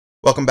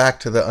Welcome back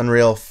to the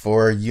Unreal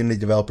for Unity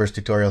Developers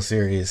tutorial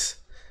series.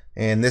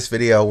 In this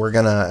video, we're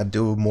gonna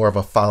do more of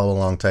a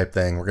follow-along type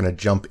thing. We're gonna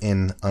jump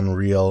in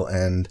Unreal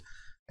and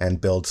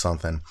build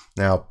something.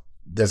 Now,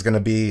 there's gonna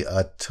be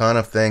a ton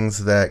of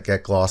things that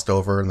get glossed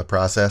over in the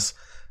process,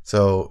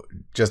 so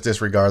just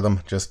disregard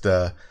them. Just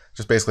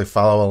basically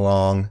follow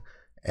along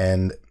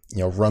and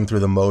run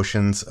through the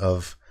motions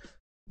of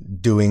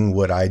doing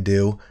what I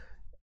do,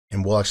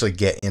 and we'll actually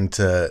get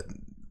into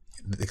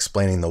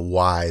explaining the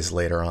whys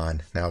later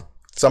on. Now,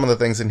 some of the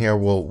things in here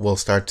we'll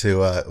start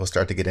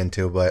to get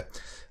into, but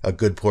a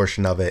good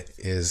portion of it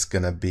is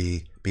going to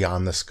be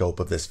beyond the scope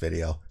of this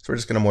video. So we're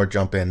just going to more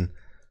jump in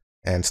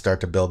and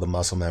start to build the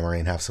muscle memory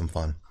and have some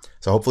fun.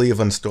 So hopefully you've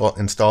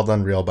installed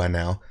Unreal by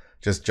now.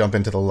 Just jump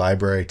into the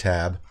library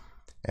tab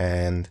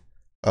and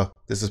oh,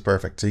 this is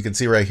perfect. So you can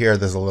see right here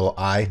there's a little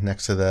I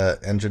next to the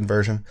engine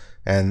version,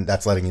 and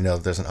that's letting you know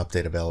that there's an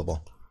update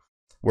available.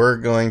 We're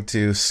going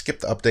to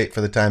skip the update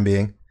for the time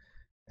being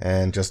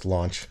and just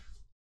launch.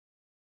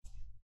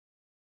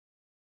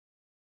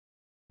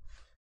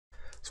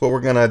 So what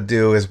we're going to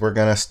do is we're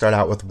going to start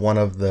out with one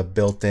of the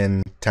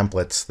built-in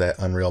templates that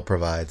Unreal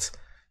provides.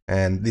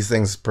 And these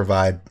things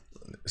provide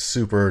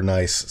super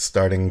nice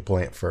starting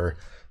point for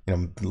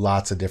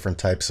lots of different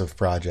types of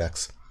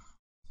projects.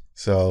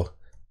 So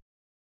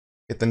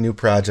hit the new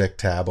project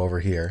tab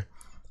over here,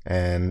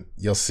 and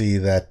you'll see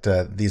that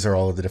these are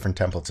all of the different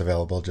templates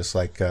available, just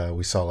like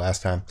we saw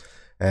last time.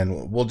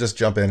 And we'll just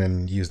jump in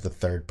and use the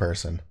third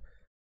person.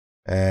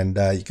 And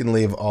you can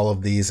leave all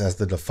of these as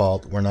the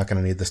default. We're not going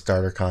to need the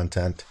starter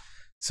content,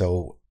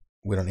 so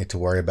we don't need to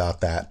worry about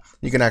that.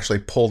 You can actually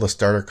pull the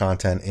starter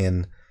content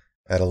in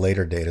at a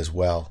later date as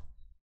well.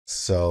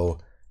 So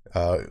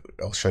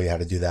I'll show you how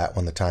to do that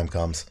when the time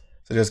comes.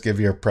 So just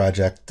give your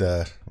project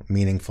a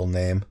meaningful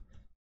name,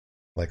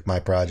 like my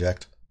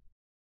project,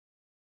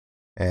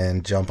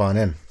 and jump on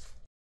in.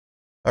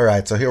 All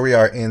right, so here we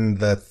are in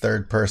the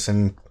third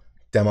person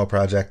demo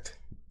project,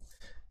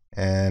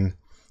 and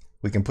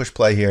we can push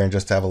play here and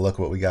just have a look at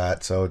what we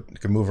got. So you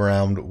can move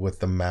around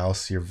with the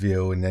mouse, your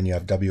view, and then you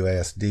have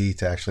WASD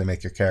to actually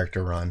make your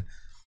character run,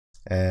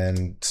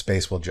 and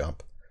space will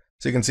jump.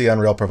 So you can see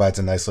Unreal provides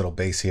a nice little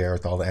base here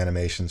with all the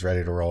animations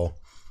ready to roll,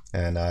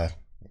 and a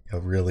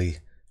really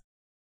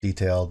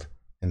detailed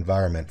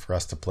environment for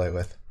us to play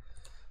with.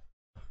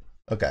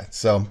 Okay,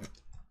 so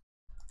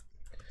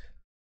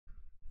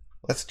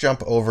let's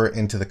jump over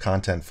into the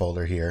content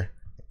folder here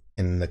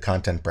in the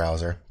content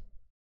browser.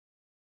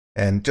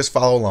 And just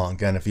follow along.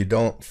 Again, if you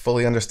don't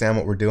fully understand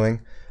what we're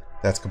doing,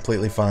 that's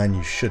completely fine.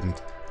 You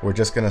shouldn't. We're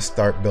just going to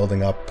start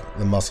building up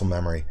the muscle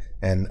memory,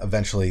 and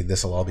eventually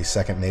this will all be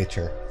second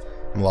nature.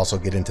 And we'll also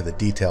get into the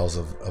details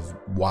of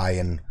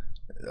why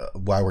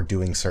we're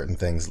doing certain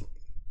things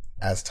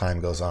as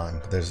time goes on.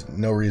 But there's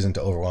no reason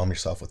to overwhelm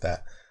yourself with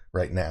that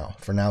right now.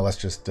 For now, let's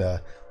just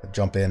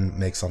jump in,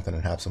 make something,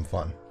 and have some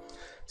fun.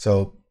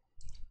 So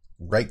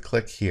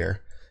right-click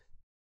here,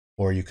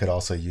 or you could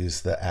also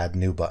use the Add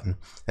New button.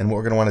 And what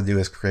we're going to want to do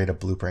is create a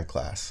blueprint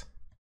class.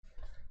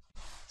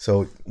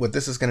 So what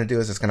this is going to do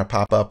is it's going to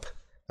pop up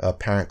a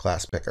parent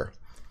class picker.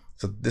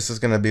 So this is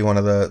going to be one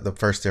of the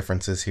first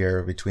differences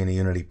here between a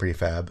Unity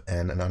prefab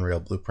and an Unreal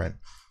blueprint.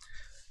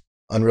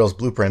 Unreal's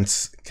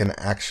blueprints can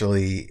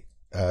actually,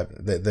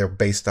 they're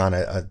based on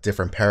a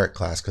different parent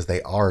class because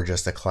they are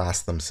just a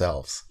class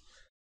themselves.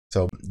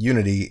 So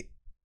Unity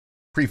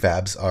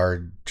prefabs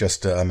are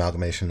just an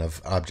amalgamation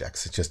of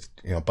objects. It's just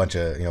a bunch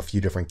of a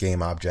few different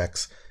game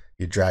objects.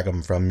 You drag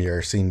them from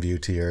your scene view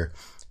to your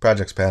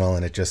projects panel,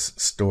 and it just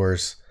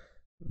stores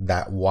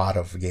that wad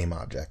of game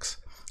objects.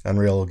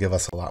 Unreal will give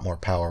us a lot more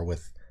power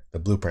with the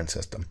blueprint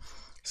system.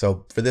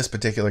 So for this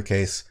particular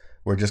case,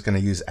 we're just going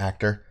to use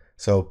actor.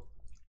 So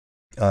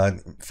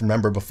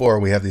remember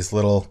before, we have these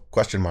little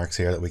question marks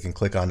here that we can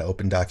click on to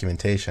open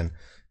documentation,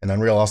 and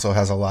Unreal also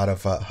has a lot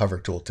of hover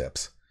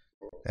tooltips.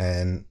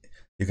 And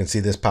you can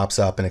see this pops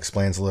up and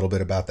explains a little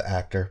bit about the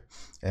actor,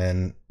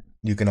 and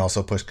you can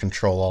also push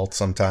Control-Alt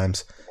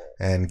sometimes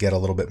and get a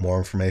little bit more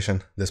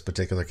information. This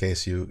particular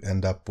case, you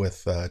end up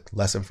with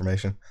less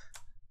information,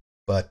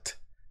 but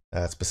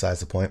that's besides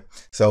the point.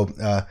 So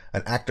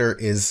an actor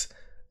is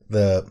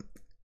the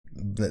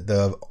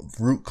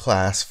root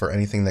class for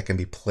anything that can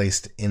be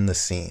placed in the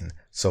scene.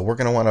 So we're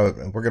going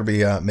to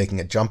be making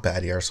a jump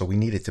pad here, so we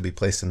need it to be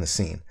placed in the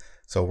scene.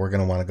 So we're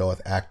going to want to go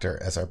with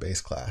actor as our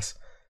base class.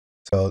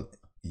 So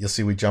you'll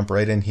see we jump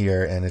right in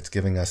here, and it's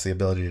giving us the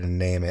ability to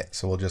name it.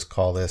 So we'll just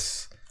call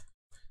this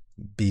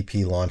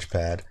BP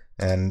Launchpad,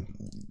 and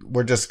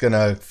we're just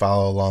gonna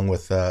follow along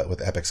with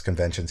Epic's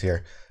conventions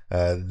here.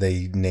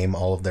 They name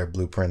all of their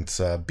blueprints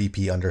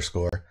BP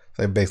underscore.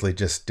 So they're basically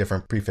just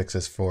different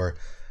prefixes for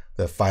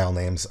the file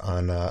names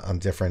on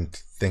different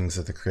things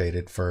that they're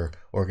created for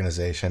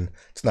organization.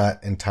 It's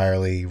not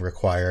entirely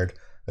required,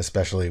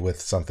 especially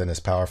with something as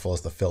powerful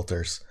as the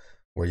filters,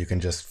 where you can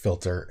just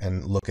filter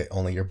and look at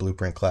only your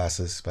blueprint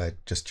classes by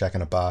just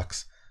checking a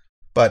box,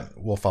 but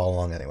we'll follow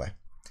along anyway.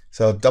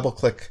 So double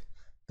click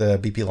the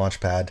BP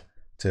Launchpad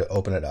to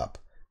open it up.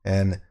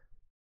 And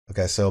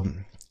okay, so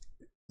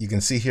you can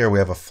see here we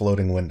have a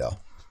floating window.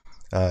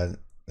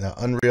 Now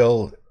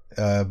Unreal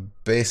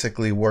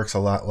basically works a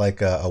lot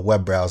like a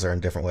web browser in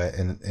different way,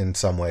 in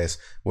some ways,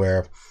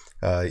 where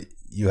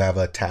you have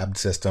a tabbed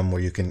system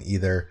where you can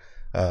either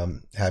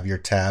have your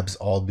tabs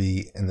all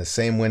be in the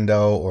same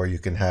window, or you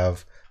can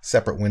have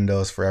separate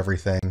windows for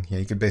everything.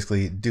 You can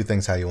basically do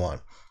things how you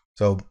want.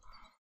 So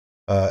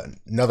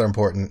another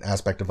important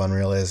aspect of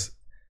Unreal is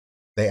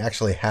they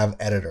actually have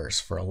editors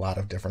for a lot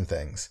of different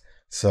things.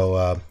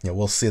 So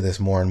we'll see this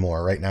more and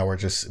more. Right now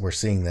we're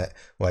seeing that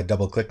by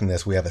double clicking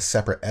this, we have a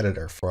separate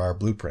editor for our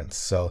blueprints.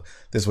 So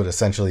this would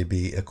essentially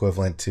be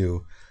equivalent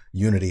to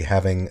Unity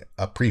having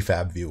a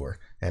prefab viewer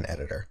and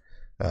editor.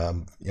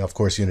 Of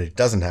course, Unity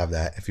doesn't have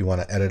that. If you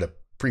want to edit a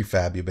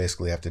prefab, you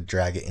basically have to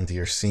drag it into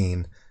your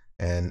scene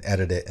and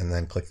edit it, and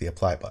then click the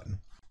apply button.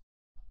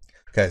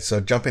 Okay,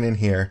 so jumping in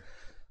here,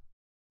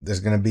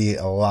 there's going to be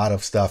a lot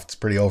of stuff. It's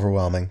pretty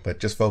overwhelming, but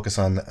just focus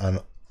on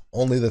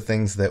only the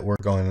things that we're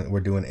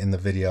doing in the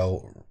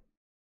video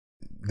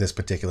this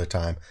particular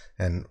time,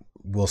 and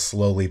we'll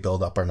slowly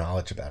build up our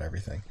knowledge about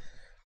everything.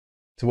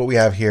 So what we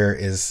have here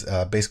is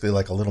basically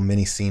like a little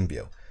mini scene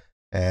view,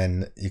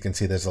 and you can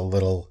see there's a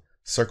little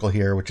circle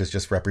here, which is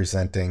just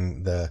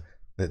representing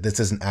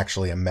this isn't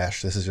actually a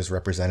mesh. This is just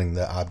representing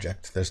the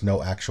object. There's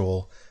no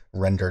actual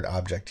rendered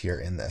object here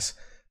in this.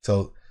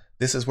 So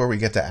this is where we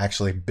get to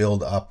actually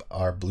build up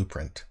our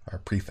blueprint, our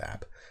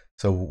prefab.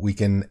 So we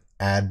can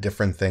add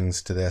different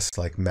things to this,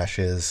 like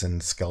meshes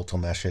and skeletal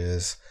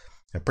meshes,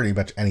 and pretty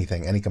much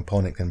anything. Any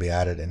component can be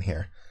added in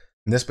here.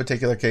 In this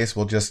particular case,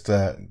 we'll just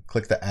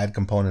click the Add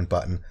Component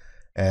button,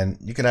 and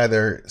you can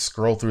either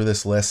scroll through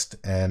this list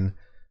and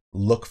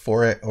look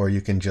for it, or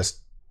you can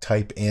just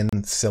type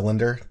in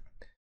cylinder.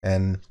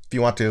 And if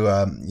you want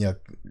to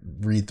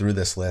read through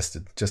this list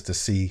just to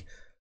see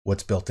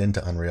what's built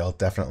into Unreal,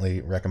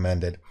 definitely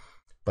recommended.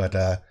 But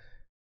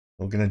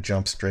we're going to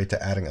jump straight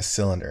to adding a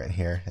cylinder in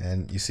here,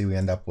 and you see we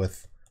end up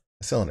with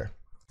a cylinder.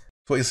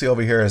 So what you see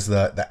over here is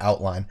the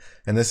outline,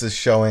 and this is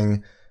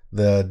showing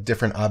the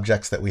different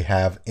objects that we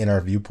have in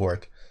our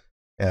viewport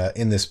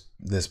in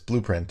this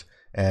blueprint.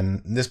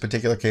 And in this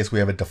particular case, we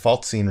have a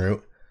default scene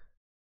root,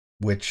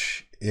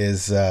 which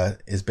is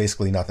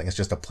basically nothing. It's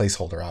just a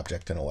placeholder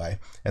object in a way.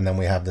 And then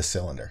we have the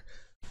cylinder.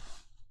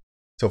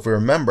 So if we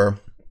remember,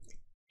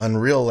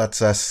 Unreal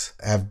lets us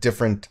have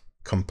different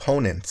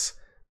components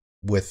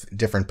with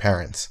different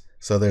parents.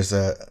 So there's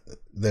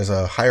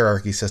a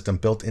hierarchy system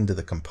built into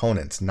the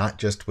components, not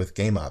just with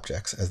game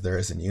objects as there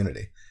is in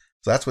Unity.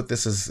 So that's what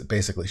this is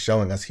basically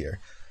showing us here.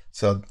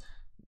 So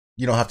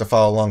you don't have to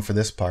follow along for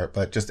this part,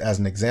 but just as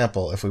an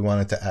example, if we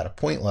wanted to add a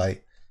point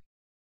light,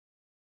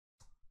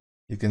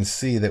 you can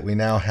see that we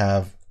now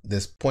have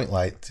this point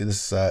light. See,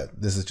 this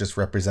is just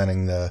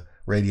representing the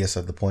radius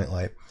of the point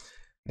light.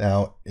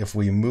 Now, if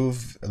we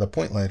move the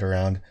point light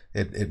around,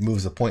 it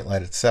moves the point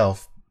light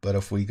itself. But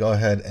if we go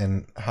ahead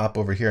and hop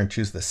over here and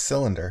choose the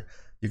cylinder,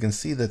 you can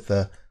see that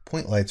the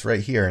point light's right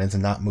here and it's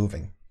not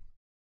moving.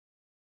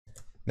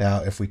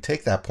 Now, if we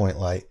take that point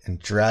light and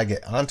drag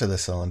it onto the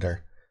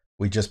cylinder,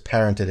 we just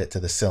parented it to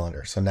the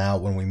cylinder. So now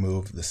when we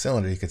move the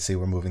cylinder, you can see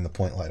we're moving the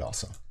point light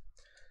also.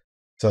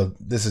 So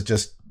this is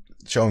just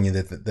showing you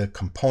that the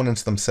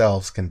components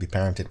themselves can be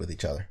parented with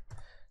each other.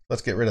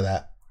 Let's get rid of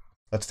that.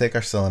 Let's take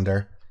our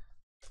cylinder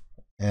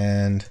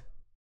and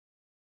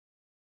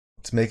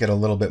let's make it a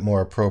little bit more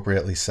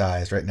appropriately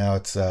sized. Right now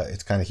it's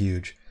kind of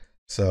huge.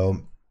 So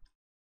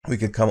we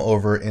could come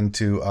over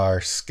into our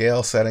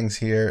scale settings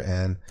here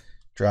and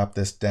drop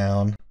this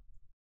down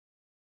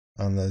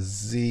on the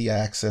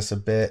Z-axis a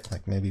bit,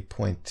 like maybe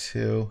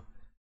 0.2.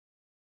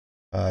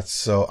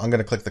 So I'm going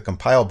to click the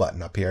compile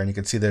button up here, and you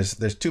can see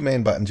there's two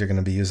main buttons you're going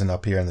to be using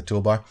up here in the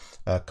toolbar.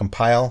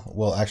 Compile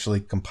will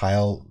actually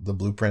compile the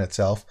blueprint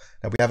itself.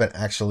 Now we haven't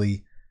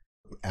actually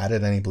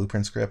added any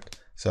blueprint script,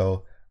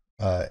 so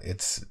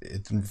it's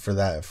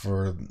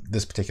for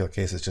this particular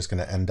case, it's just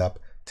going to end up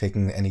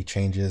taking any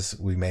changes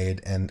we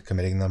made and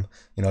committing them.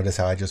 You notice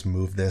how I just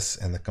moved this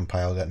and the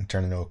compile got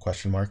turned into a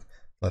question mark,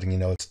 letting you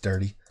know it's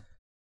dirty.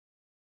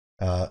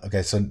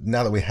 Okay, so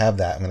now that we have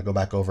that, I'm going to go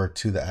back over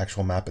to the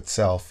actual map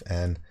itself,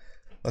 and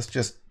let's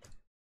just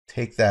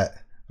take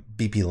that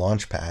BP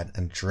Launchpad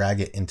and drag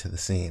it into the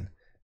scene.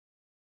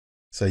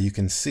 So you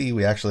can see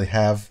we actually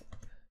have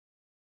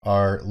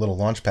our little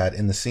Launchpad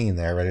in the scene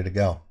there, ready to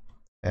go.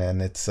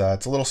 And it's a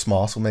little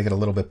small, so we'll make it a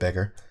little bit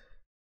bigger.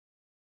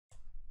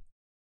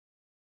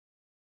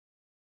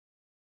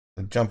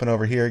 So jumping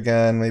over here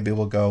again, maybe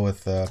we'll go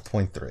with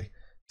 0.3.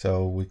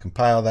 So we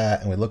compile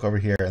that and we look over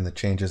here and the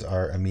changes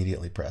are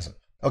immediately present.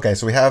 Okay,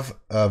 so we have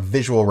a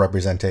visual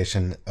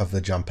representation of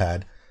the jump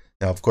pad.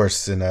 Now, of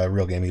course, in a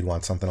real game, you'd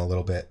want something a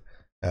little bit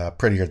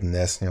prettier than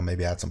this.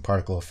 Maybe add some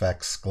particle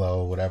effects,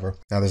 glow, whatever.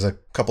 Now, there's a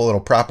couple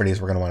little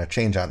properties we're going to want to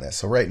change on this.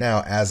 So right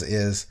now, as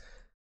is,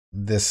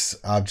 this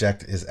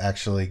object is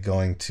actually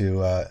going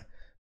to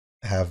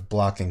have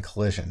blocking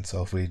collision.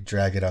 So if we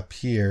drag it up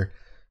here,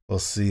 we'll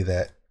see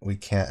that we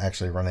can't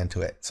actually run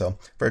into it. So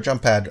for a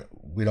jump pad,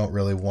 we don't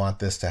really want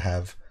this to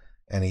have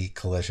any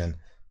collision.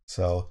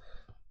 So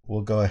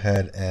we'll go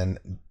ahead and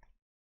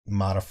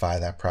modify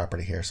that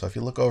property here. So if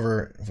you look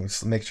over,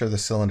 make sure the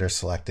cylinder is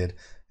selected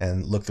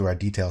and look through our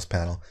details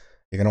panel,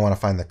 you're going to want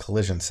to find the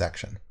collision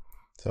section.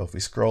 So if we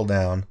scroll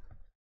down,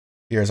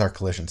 here's our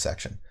collision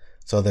section.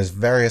 So there's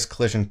various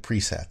collision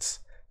presets.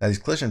 Now these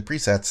collision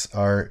presets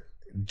are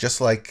just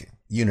like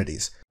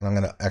Unity's. And I'm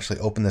going to actually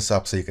open this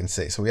up so you can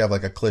see. So we have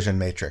like a collision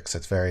matrix.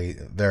 It's very,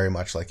 very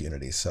much like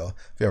Unity's. So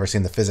if you've ever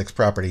seen the physics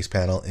properties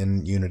panel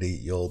in Unity,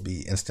 you'll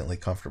be instantly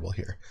comfortable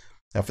here.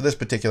 Now for this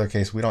particular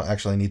case, we don't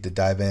actually need to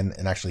dive in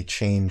and actually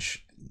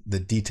change the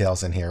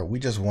details in here. We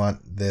just want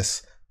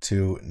this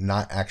to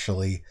not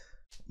actually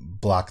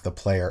block the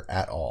player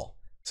at all.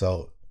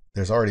 So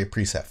there's already a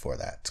preset for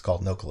that. It's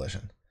called no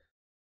collision.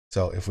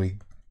 So if we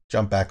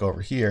jump back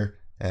over here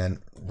and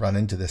run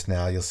into this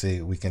now, you'll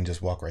see we can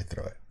just walk right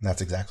through it. And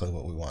that's exactly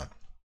what we want.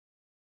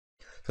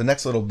 The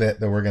next little bit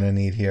that we're going to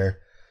need here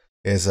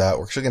is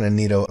we're actually going to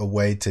need a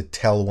way to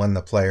tell when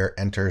the player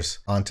enters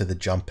onto the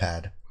jump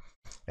pad.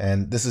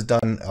 And this is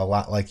done a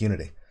lot like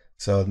Unity.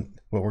 So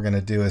what we're going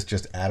to do is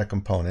just add a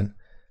component.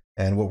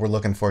 And what we're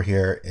looking for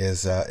here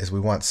is we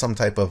want some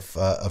type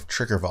of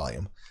trigger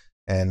volume.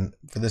 And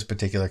for this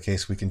particular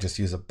case, we can just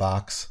use a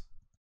box.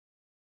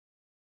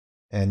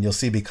 And you'll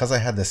see because I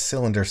had the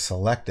cylinder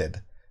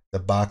selected, the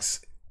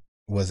box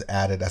was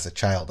added as a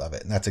child of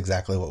it. And that's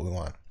exactly what we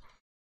want.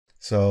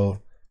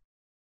 So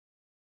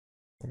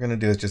what we're going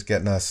to do is just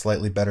get in a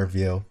slightly better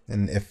view.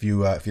 And if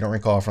you don't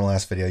recall from the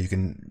last video, you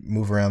can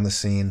move around the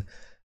scene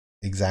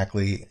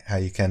exactly how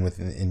you can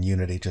in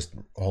Unity. Just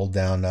hold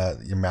down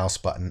your mouse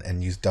button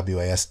and use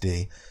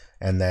WASD,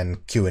 and then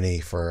Q and E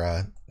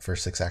for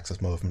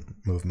 6-axis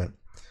movement.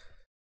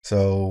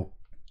 So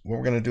what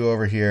we're going to do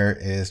over here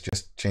is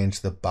just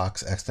change the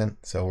box extent.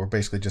 So we're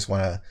basically just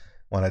want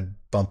to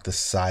bump the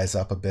size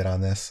up a bit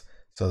on this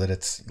so that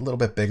it's a little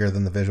bit bigger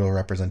than the visual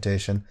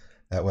representation.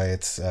 That way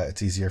it's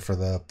easier for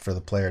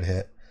the player to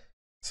hit.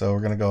 So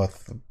we're going to go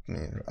with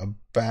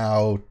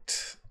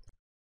about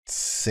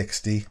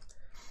 60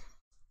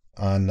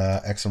 on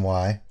X and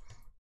Y.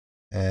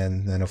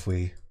 And then if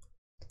we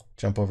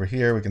jump over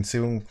here, we can see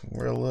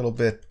we're a little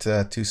bit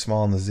too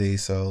small in the Z,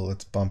 so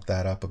let's bump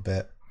that up a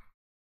bit.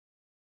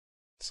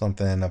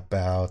 Something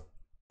about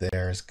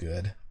there is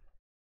good.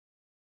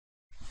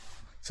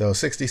 So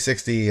 60,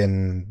 60,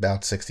 and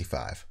about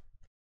 65.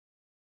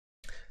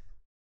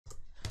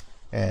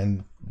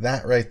 And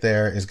that right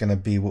there is going to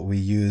be what we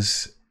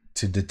use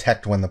to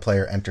detect when the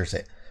player enters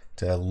it,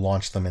 to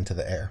launch them into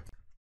the air.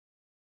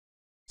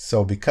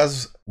 So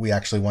because we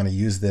actually want to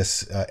use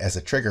this as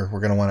a trigger, we're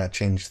going to want to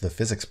change the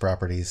physics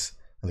properties,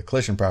 the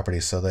collision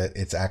properties, so that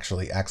it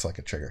actually acts like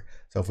a trigger.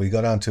 So if we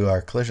go down to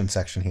our collision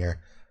section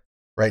here,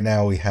 right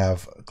now we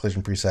have a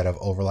collision preset of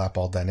overlap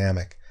all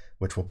dynamic,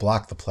 which will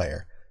block the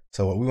player.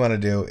 So what we want to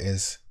do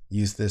is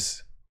use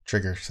this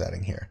trigger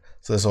setting here.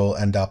 So this will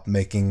end up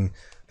making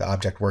the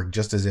object work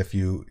just as if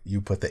you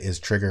put the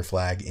isTrigger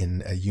flag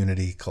in a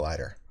Unity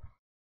collider.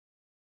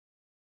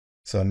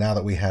 So now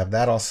that we have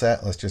that all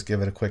set, let's just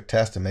give it a quick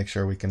test and make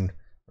sure we can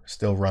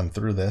still run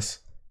through this.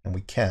 And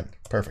we can.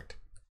 Perfect.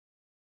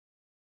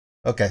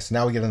 Okay, so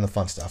now we get into the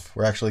fun stuff.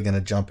 We're actually going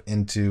to jump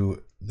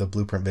into the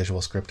Blueprint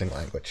visual scripting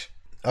language.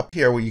 Up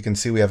here, you can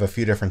see we have a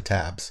few different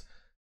tabs.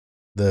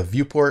 The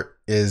viewport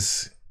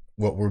is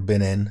what we've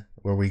been in,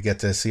 where we get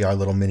to see our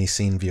little mini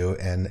scene view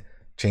and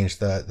change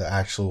the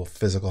actual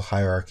physical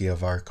hierarchy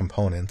of our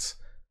components.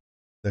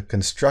 The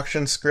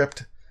construction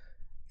script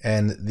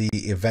and the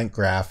event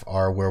graph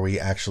are where we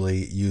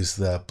actually use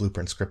the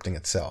Blueprint scripting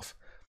itself.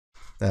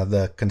 Now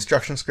the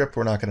construction script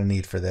we're not going to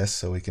need for this,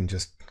 so we can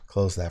just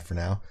close that for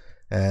now.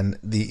 And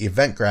the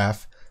event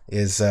graph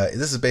is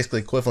this is basically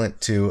equivalent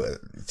to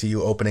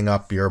you opening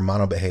up your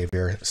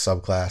monobehavior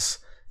subclass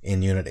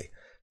in Unity.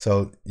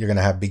 So you're going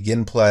to have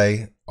begin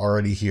play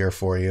already here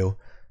for you,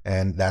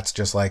 and that's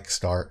just like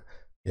start.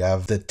 You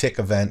have the tick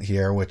event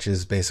here, which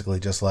is basically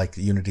just like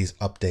Unity's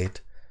update.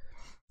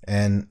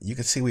 And you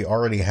can see we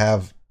already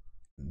have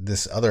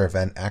this other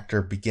event,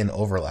 actor begin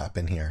overlap,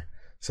 in here.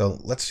 So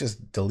let's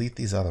just delete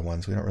these other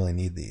ones. We don't really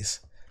need these.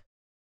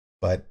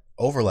 But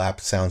overlap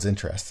sounds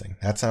interesting.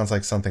 That sounds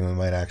like something we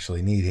might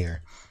actually need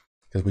here,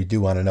 because we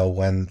do want to know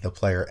when the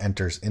player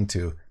enters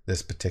into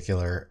this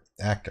particular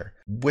actor.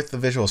 With the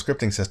visual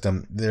scripting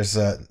system, there's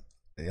a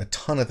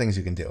ton of things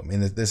you can do. I mean,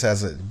 this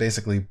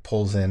basically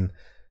pulls in,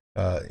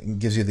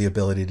 gives you the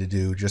ability to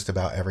do just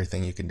about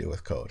everything you can do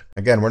with code.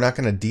 Again, we're not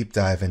going to deep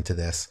dive into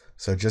this,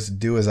 so just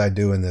do as I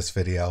do in this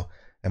video,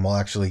 and we'll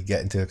actually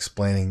get into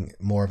explaining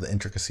more of the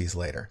intricacies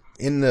later.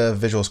 In the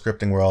visual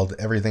scripting world,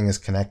 everything is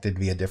connected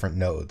via different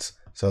nodes.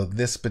 So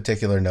this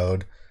particular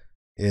node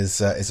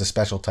is a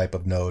special type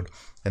of node,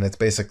 and it's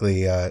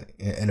basically an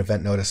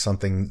event node is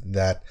something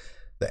that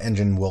the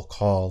engine will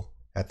call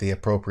at the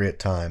appropriate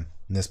time.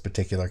 In this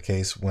particular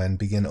case, when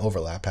begin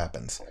overlap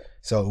happens.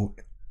 So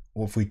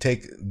if we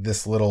take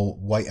this little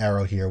white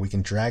arrow here, we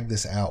can drag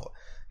this out,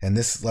 and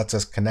this lets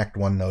us connect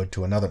one node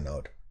to another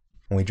node.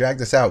 When we drag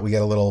this out, we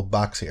get a little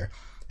box here,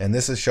 and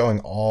this is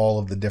showing all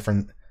of the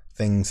different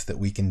things that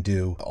we can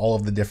do, all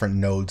of the different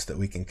nodes that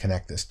we can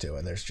connect this to.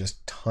 And there's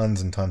just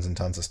tons and tons and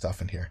tons of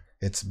stuff in here.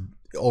 It's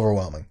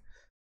overwhelming.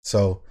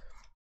 So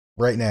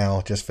right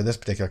now, just for this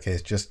particular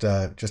case, just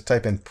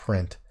type in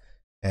print,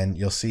 and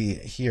you'll see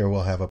here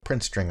we'll have a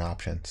print string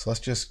option. So let's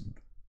just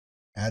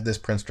add this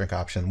print string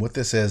option. What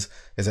this is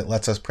it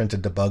lets us print a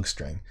debug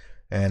string.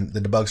 And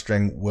the debug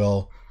string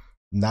will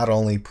not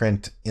only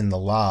print in the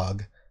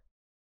log,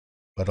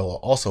 but it'll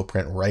also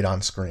print right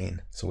on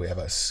screen. So we have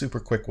a super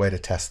quick way to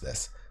test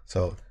this.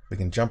 So we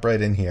can jump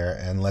right in here,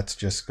 and let's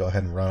just go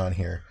ahead and run on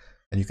here.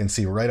 And you can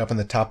see right up in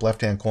the top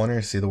left-hand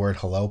corner, see the word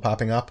hello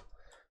popping up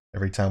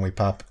every time we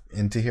pop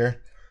into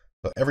here.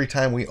 So every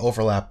time we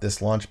overlap this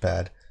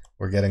launchpad,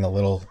 we're getting a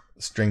little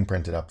string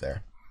printed up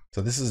there.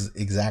 So this is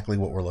exactly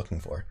what we're looking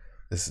for.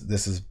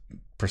 This is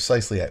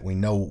precisely it. We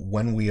know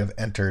when we have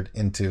entered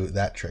into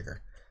that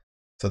trigger.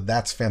 So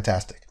that's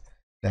fantastic.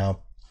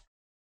 Now,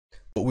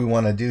 what we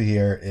want to do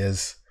here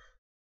is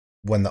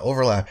when the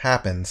overlap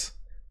happens,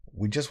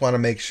 we just want to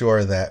make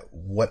sure that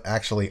what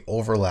actually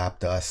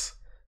overlapped us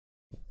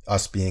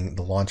being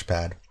the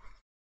launchpad,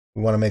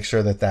 we want to make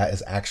sure that that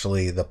is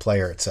actually the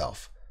player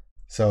itself.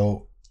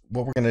 So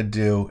what we're going to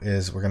do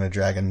is we're going to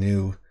drag a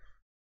new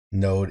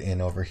node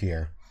in over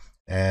here,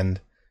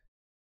 and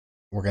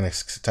we're going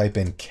to type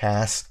in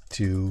cast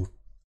to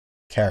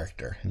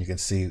character, and you can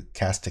see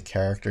cast to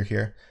character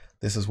here.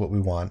 This is what we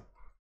want.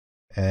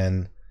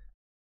 And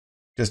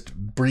just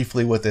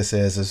briefly what this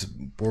is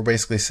we're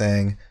basically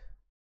saying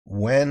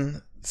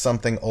when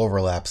something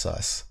overlaps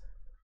us,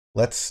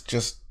 let's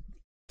just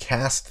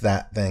cast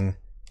that thing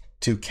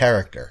to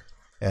character.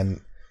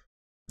 And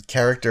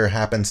character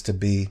happens to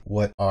be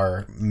what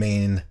our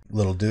main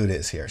little dude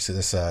is here. So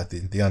this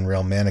the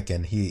Unreal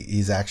mannequin,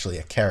 he's actually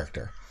a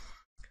character.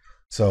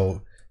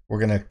 So we're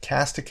going to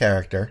cast a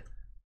character,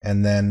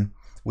 and then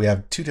we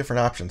have two different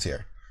options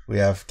here. We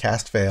have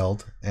cast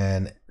failed,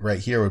 and right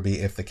here would be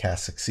if the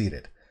cast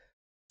succeeded.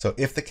 So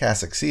if the cast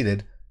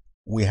succeeded,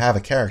 we have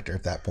a character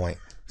at that point,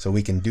 so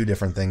we can do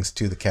different things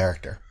to the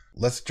character.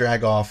 Let's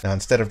drag off. Now,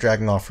 instead of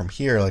dragging off from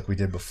here like we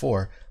did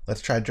before,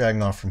 let's try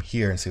dragging off from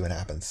here and see what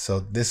happens. So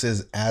this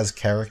is as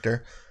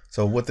character.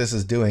 So what this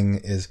is doing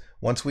is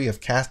once we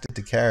have casted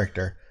to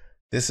character,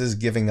 this is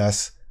giving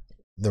us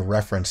the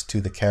reference to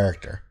the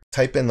character.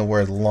 Type in the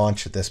word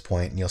launch at this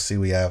point, and you'll see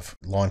we have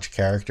launch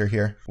character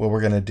here. What we're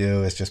going to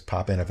do is just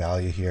pop in a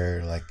value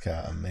here, like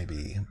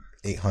maybe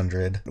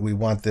 800. We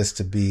want this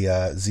to be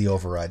Z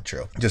override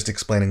true. Just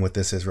explaining what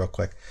this is real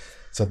quick.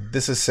 So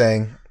this is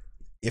saying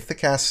if the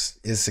cast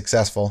is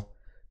successful,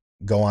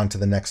 go on to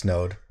the next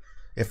node.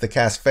 If the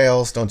cast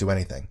fails, don't do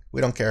anything. We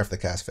don't care if the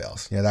cast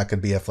fails. You know, that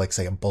could be if, like,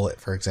 say, a bullet,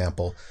 for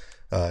example,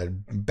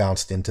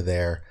 bounced into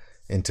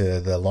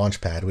the launch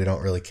pad. We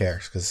don't really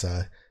care, because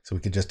so we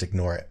could just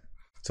ignore it.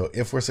 So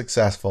if we're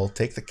successful,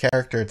 take the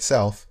character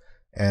itself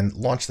and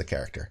launch the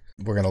character.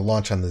 We're going to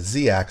launch on the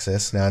Z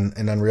axis. Now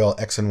in Unreal,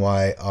 X and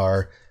Y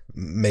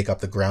make up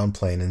the ground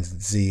plane, and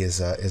Z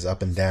is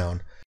up and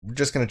down. We're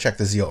just going to check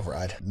the Z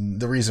override.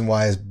 The reason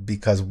why is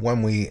because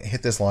when we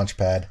hit this launch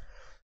pad,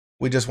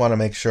 we just want to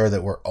make sure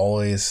that we're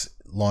always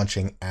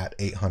launching at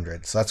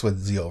 800. So that's what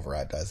Z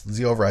override does.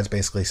 Z override is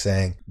basically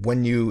saying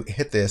when you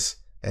hit this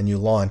and you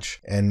launch,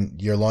 and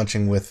you're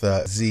launching with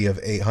a Z of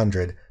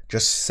 800,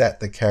 just set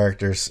the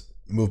character's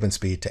movement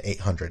speed to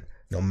 800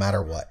 no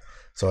matter what.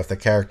 So if the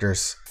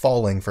character's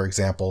falling, for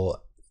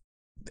example,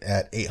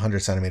 at 800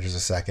 centimeters a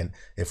second,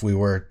 if we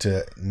were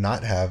to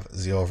not have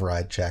Z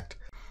override checked,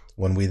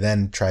 when we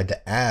then tried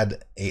to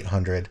add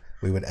 800,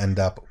 we would end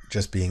up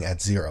just being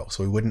at 0.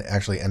 So we wouldn't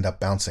actually end up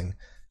bouncing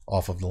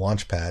off of the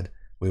launch pad.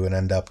 We would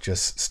end up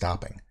just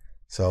stopping.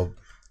 So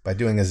by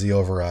doing a Z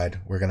override,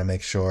 we're going to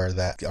make sure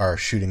that we are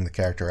shooting the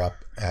character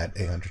up at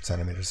 800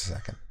 centimeters a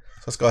second.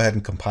 So let's go ahead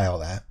and compile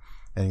that.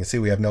 And you can see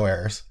we have no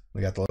errors.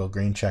 We got the little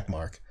green check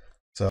mark.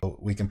 So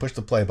we can push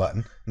the play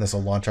button, and this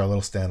will launch our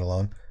little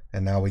standalone.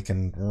 And now we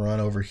can run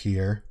over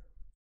here,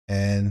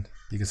 and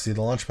you can see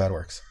the launchpad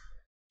works.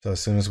 So as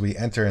soon as we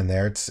enter in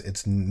there,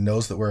 it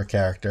knows that we're a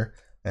character,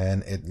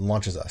 and it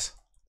launches us.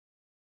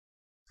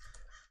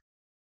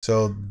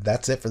 So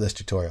that's it for this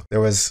tutorial.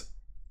 There was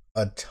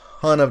a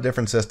ton of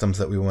different systems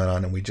that we went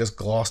on, and we just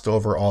glossed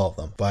over all of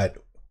them.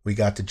 But we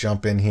got to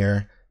jump in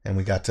here, and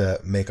we got to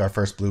make our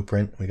first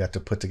blueprint. We got to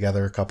put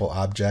together a couple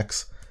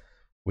objects.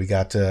 We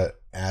got to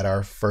add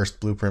our first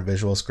blueprint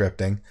visual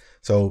scripting.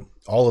 So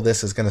all of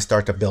this is going to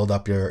start to build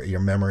up your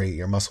memory,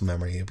 your muscle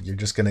memory. You're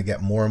just going to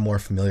get more and more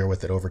familiar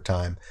with it over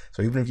time.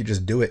 So even if you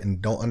just do it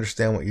and don't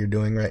understand what you're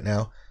doing right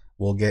now,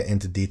 we'll get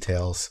into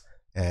details,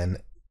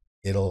 and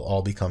it'll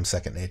all become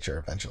second nature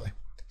eventually.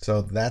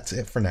 So that's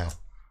it for now.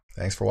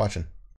 Thanks for watching.